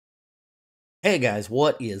Hey guys,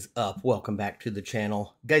 what is up? Welcome back to the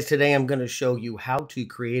channel. Guys, today I'm going to show you how to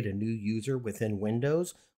create a new user within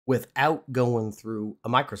Windows without going through a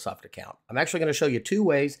Microsoft account. I'm actually going to show you two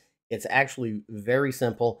ways. It's actually very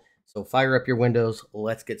simple. So fire up your Windows.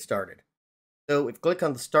 Let's get started. So if you click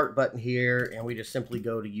on the start button here and we just simply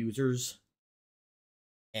go to users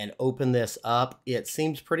and open this up, it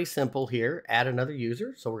seems pretty simple here. Add another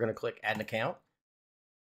user. So we're going to click add an account.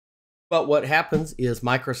 But what happens is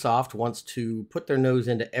Microsoft wants to put their nose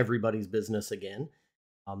into everybody's business again.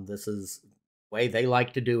 This is the way they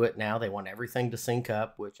like to do it now. They want everything to sync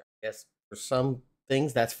up, which I guess for some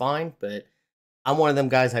things that's fine. But I'm one of them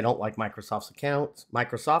guys. I don't like Microsoft accounts.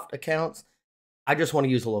 I just want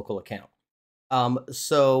to use a local account.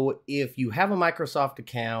 So if you have a Microsoft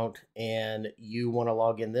account and you want to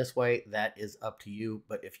log in this way, that is up to you.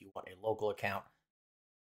 But if you want a local account,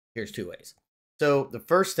 here's two ways. So the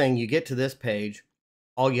first thing, you get to this page,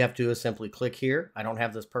 all you have to do is simply click here. I don't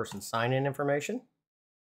have this person's sign in information.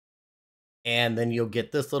 And then you'll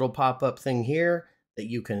get this little pop-up thing here that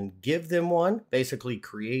you can give them one, basically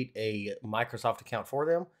create a Microsoft account for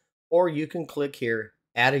them, or you can click here,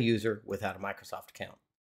 add a user without a Microsoft account.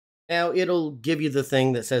 Now it'll give you the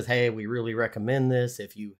thing that says, hey, we really recommend this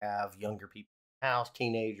if you have younger people in the house,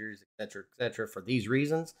 teenagers, etc., for these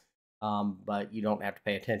reasons. But you don't have to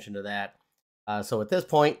pay attention to that. So at this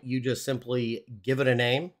point, you just simply give it a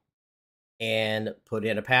name and put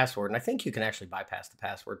in a password. And I think you can actually bypass the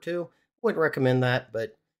password too. Wouldn't recommend that,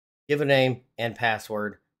 but give a name and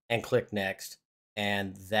password and click next.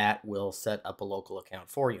 And that will set up a local account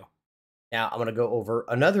for you. Now I'm going to go over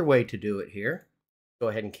another way to do it here. Go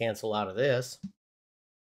ahead and cancel out of this.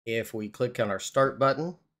 If we click on our start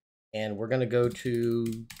button and we're going to go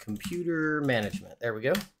to computer management, there we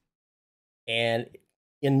go. And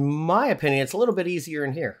in my opinion, it's a little bit easier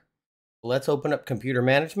in here. Let's open up computer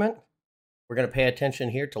management. We're going to pay attention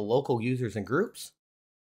here to local users and groups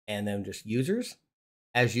and then just users.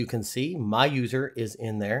 As you can see, my user is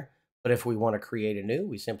in there. But if we want to create a new,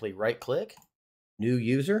 we simply right click, new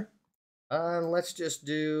user. Let's just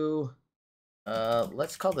do,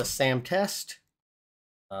 let's call this Sam Test.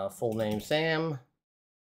 Full name Sam.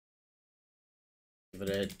 Give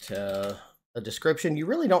it a description. You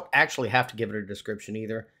really don't actually have to give it a description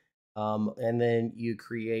either. And then you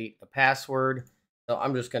create a password. So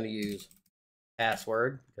I'm just going to use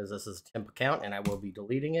password because this is a temp account and I will be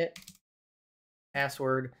deleting it.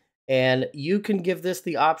 Password. And you can give this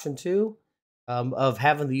the option too of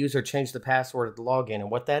having the user change the password at the login.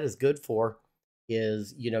 And what that is good for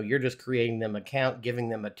is, you're just creating them account, giving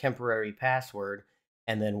them a temporary password.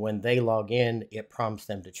 And then when they log in, it prompts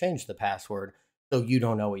them to change the password. So you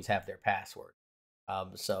don't always have their password.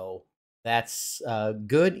 So that's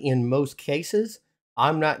good in most cases.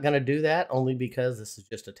 I'm not going to do that only because this is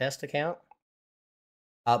just a test account.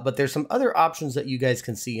 But there's some other options that you guys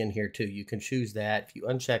can see in here too. You can choose that. If you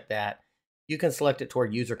uncheck that, you can select it to where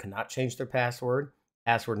user cannot change their password.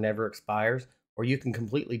 Password never expires, or you can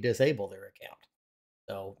completely disable their account.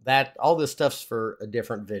 So that all this stuff's for a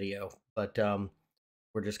different video, but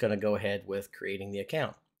we're just going to go ahead with creating the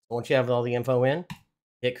account. So once you have all the info in,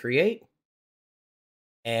 hit create,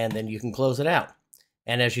 and then you can close it out.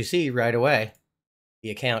 And as you see right away,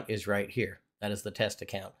 the account is right here. That is the test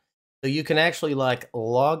account. So you can actually like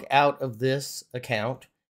log out of this account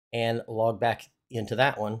and log back into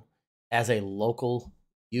that one as a local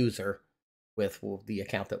user with the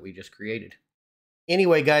account that we just created.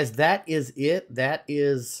 Anyway, guys, that is it. That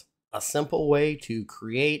is a simple way to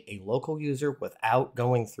create a local user without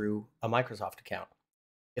going through a Microsoft account.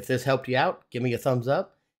 If this helped you out, give me a thumbs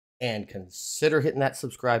up and consider hitting that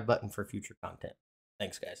subscribe button for future content.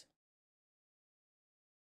 Thanks, guys.